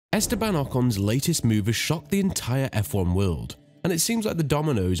Esteban Ocon's latest move has shocked the entire F1 world, and it seems like the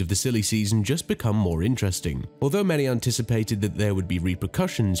dominoes of the silly season just become more interesting. Although many anticipated that there would be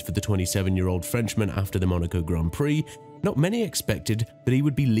repercussions for the 27-year-old Frenchman after the Monaco Grand Prix, not many expected that he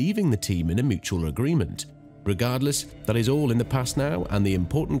would be leaving the team in a mutual agreement. Regardless, that is all in the past now, and the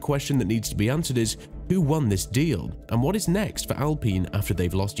important question that needs to be answered is, who won this deal, and what is next for Alpine after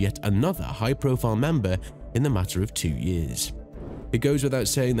they've lost yet another high-profile member in the matter of 2 years? It goes without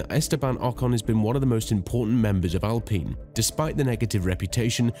saying that Esteban Ocon has been one of the most important members of Alpine, despite the negative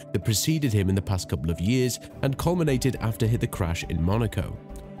reputation that preceded him in the past couple of years and culminated after the crash in Monaco.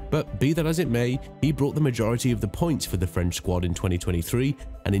 But be that as it may, he brought the majority of the points for the French squad in 2023,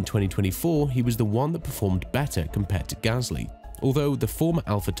 and in 2024 he was the one that performed better compared to Gasly, although the former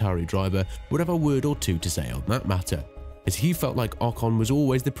AlphaTauri driver would have a word or two to say on that matter, as he felt like Ocon was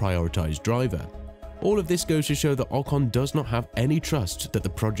always the prioritised driver. All of this goes to show that Ocon does not have any trust that the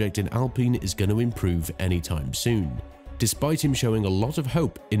project in Alpine is going to improve anytime soon, despite him showing a lot of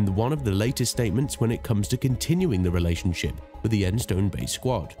hope in one of the latest statements when it comes to continuing the relationship with the Enstone-based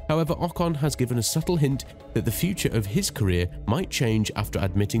squad. However, Ocon has given a subtle hint that the future of his career might change after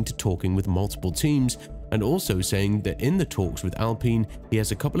admitting to talking with multiple teams, and also saying that in the talks with Alpine he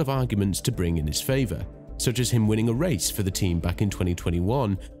has a couple of arguments to bring in his favour, such as him winning a race for the team back in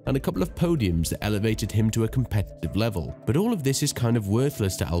 2021 and a couple of podiums that elevated him to a competitive level. But all of this is kind of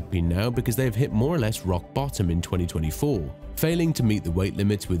worthless to Alpine now because they have hit more or less rock bottom in 2024, failing to meet the weight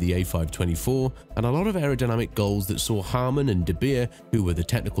limits with the A524 and a lot of aerodynamic goals that saw Harman and De Beer, who were the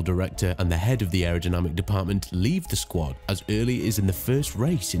technical director and the head of the aerodynamic department, leave the squad as early as in the first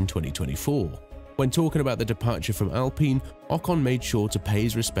race in 2024. When talking about the departure from Alpine, Ocon made sure to pay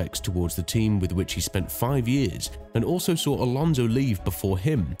his respects towards the team with which he spent 5 years, and also saw Alonso leave before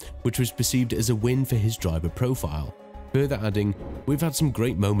him, which was perceived as a win for his driver profile. Further adding, "We've had some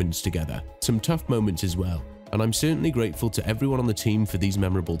great moments together, some tough moments as well, and I'm certainly grateful to everyone on the team for these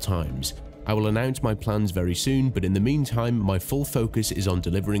memorable times. I will announce my plans very soon, but in the meantime, my full focus is on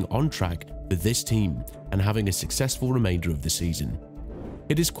delivering on track with this team and having a successful remainder of the season."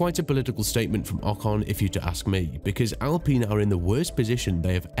 It is quite a political statement from Ocon if you to ask me, because Alpine are in the worst position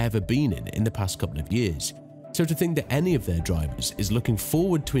they have ever been in the past couple of years. So to think that any of their drivers is looking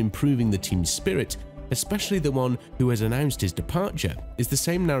forward to improving the team's spirit, especially the one who has announced his departure, is the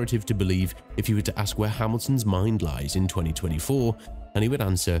same narrative to believe if you were to ask where Hamilton's mind lies in 2024, and he would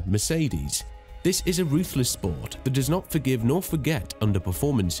answer Mercedes. This is a ruthless sport that does not forgive nor forget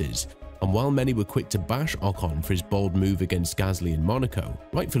underperformances. And while many were quick to bash Ocon for his bold move against Gasly in Monaco,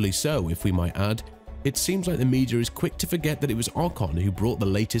 rightfully so if we might add, it seems like the media is quick to forget that it was Ocon who brought the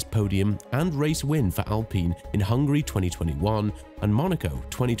latest podium and race win for Alpine in Hungary 2021 and Monaco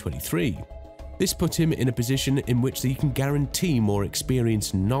 2023. This put him in a position in which he can guarantee more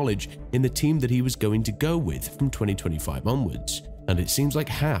experience and knowledge in the team that he was going to go with from 2025 onwards. And it seems like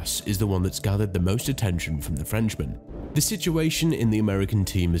Haas is the one that's gathered the most attention from the Frenchman. The situation in the American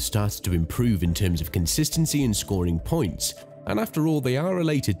team has started to improve in terms of consistency in scoring points, and after all they are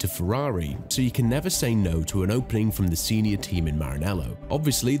related to Ferrari, so you can never say no to an opening from the senior team in Maranello.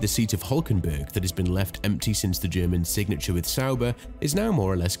 Obviously, the seat of Hülkenberg that has been left empty since the German signature with Sauber is now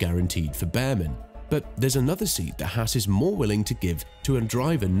more or less guaranteed for Behrman. But there's another seat that Haas is more willing to give to a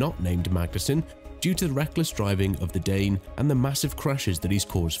driver not named Magnussen due to the reckless driving of the Dane and the massive crashes that he's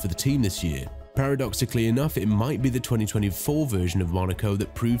caused for the team this year. Paradoxically enough, it might be the 2024 version of Monaco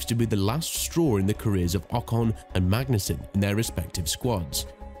that proves to be the last straw in the careers of Ocon and Magnussen in their respective squads.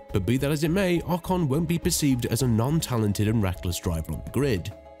 But be that as it may, Ocon won't be perceived as a non-talented and reckless driver on the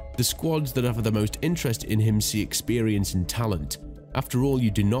grid. The squads that have the most interest in him see experience and talent. After all, you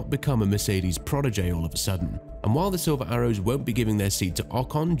do not become a Mercedes protege all of a sudden. And while the Silver Arrows won't be giving their seat to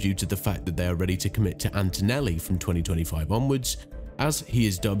Ocon due to the fact that they are ready to commit to Antonelli from 2025 onwards, as he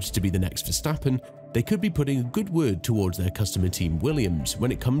is dubbed to be the next Verstappen, they could be putting a good word towards their customer team Williams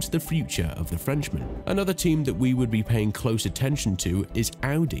when it comes to the future of the Frenchman. Another team that we would be paying close attention to is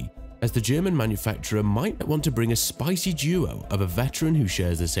Audi, as the German manufacturer might want to bring a spicy duo of a veteran who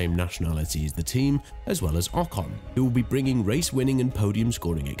shares the same nationality as the team, as well as Ocon, who will be bringing race-winning and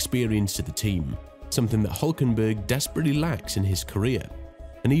podium-scoring experience to the team, something that Hülkenberg desperately lacks in his career.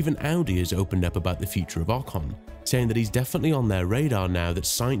 And even Audi has opened up about the future of Ocon, saying that he's definitely on their radar now that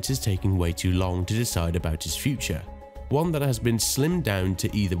Sainz is taking way too long to decide about his future, one that has been slimmed down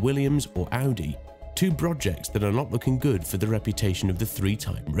to either Williams or Audi, two projects that are not looking good for the reputation of the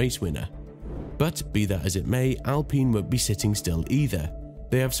three-time race winner. But be that as it may, Alpine won't be sitting still either.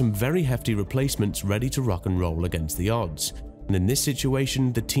 They have some very hefty replacements ready to rock and roll against the odds, and in this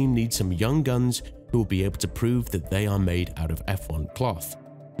situation the team needs some young guns who will be able to prove that they are made out of F1 cloth.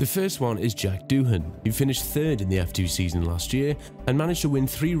 The first one is Jack Doohan, who finished third in the F2 season last year and managed to win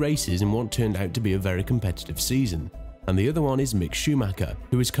 3 races in what turned out to be a very competitive season. And the other one is Mick Schumacher,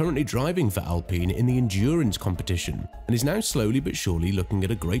 who is currently driving for Alpine in the endurance competition and is now slowly but surely looking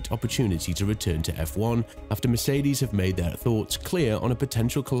at a great opportunity to return to F1 after Mercedes have made their thoughts clear on a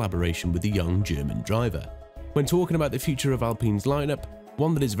potential collaboration with the young German driver. When talking about the future of Alpine's lineup,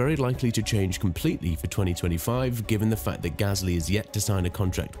 one that is very likely to change completely for 2025 given the fact that Gasly is yet to sign a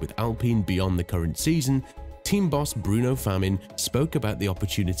contract with Alpine beyond the current season, team boss Bruno Famin spoke about the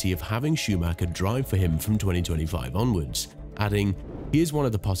opportunity of having Schumacher drive for him from 2025 onwards, adding, "Here's one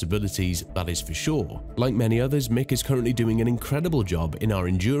of the possibilities, that is for sure. Like many others, Mick is currently doing an incredible job in our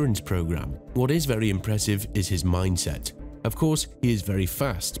endurance program. What is very impressive is his mindset. Of course, he is very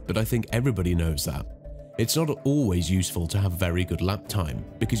fast, but I think everybody knows that. It's not always useful to have very good lap time,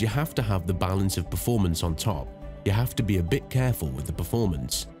 because you have to have the balance of performance on top. You have to be a bit careful with the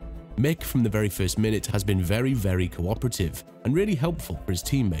performance." Mick from the very first minute has been very cooperative and really helpful for his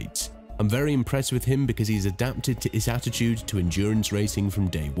teammates. I'm very impressed with him because he's adapted to his attitude to endurance racing from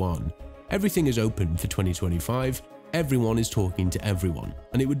day one. Everything is open for 2025, everyone is talking to everyone,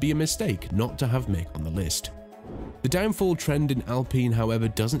 and it would be a mistake not to have Mick on the list. The downfall trend in Alpine, however,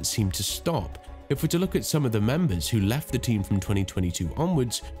 doesn't seem to stop. If we're to look at some of the members who left the team from 2022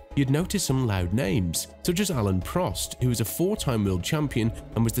 onwards, you'd notice some loud names, such as Alain Prost, who was a 4-time world champion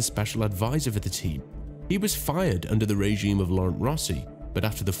and was the special advisor for the team. He was fired under the regime of Laurent Rossi, but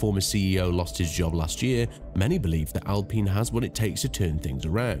after the former CEO lost his job last year, many believe that Alpine has what it takes to turn things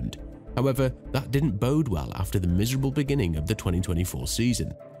around. However, that didn't bode well after the miserable beginning of the 2024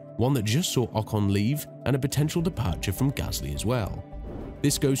 season, one that just saw Ocon leave and a potential departure from Gasly as well.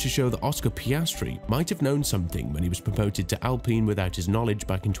 This goes to show that Oscar Piastri might have known something when he was promoted to Alpine without his knowledge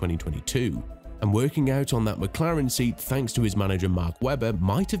back in 2022, and working out on that McLaren seat thanks to his manager Mark Webber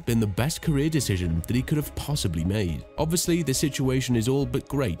might have been the best career decision that he could have possibly made. Obviously, the situation is all but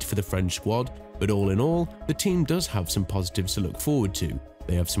great for the French squad, but all in all, the team does have some positives to look forward to.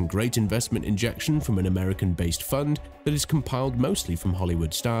 They have some great investment injection from an American-based fund that is compiled mostly from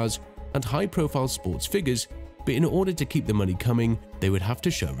Hollywood stars and high-profile sports figures, but in order to keep the money coming, they would have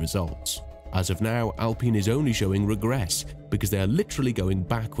to show results. As of now, Alpine is only showing regress because they are literally going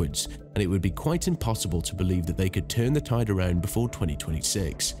backwards, and it would be quite impossible to believe that they could turn the tide around before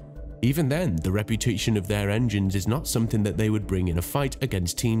 2026. Even then, the reputation of their engines is not something that they would bring in a fight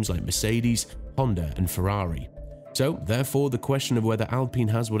against teams like Mercedes, Honda and Ferrari. So, therefore, the question of whether Alpine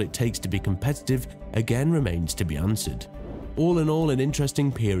has what it takes to be competitive again remains to be answered. All in all, an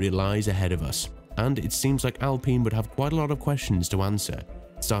interesting period lies ahead of us, and it seems like Alpine would have quite a lot of questions to answer,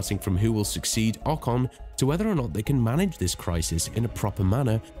 starting from who will succeed Ocon to whether or not they can manage this crisis in a proper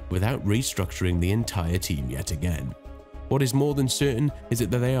manner without restructuring the entire team yet again. What is more than certain is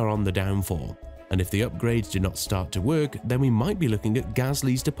that they are on the downfall, and if the upgrades do not start to work, then we might be looking at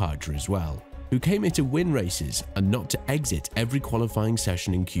Gasly's departure as well, who came here to win races and not to exit every qualifying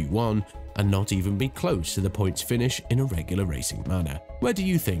session in Q1 and not even be close to the points finish in a regular racing manner. Where do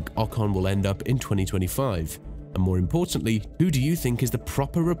you think Ocon will end up in 2025? And more importantly, who do you think is the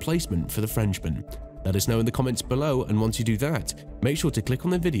proper replacement for the Frenchman? Let us know in the comments below, and once you do that, make sure to click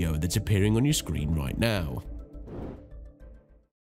on the video that's appearing on your screen right now.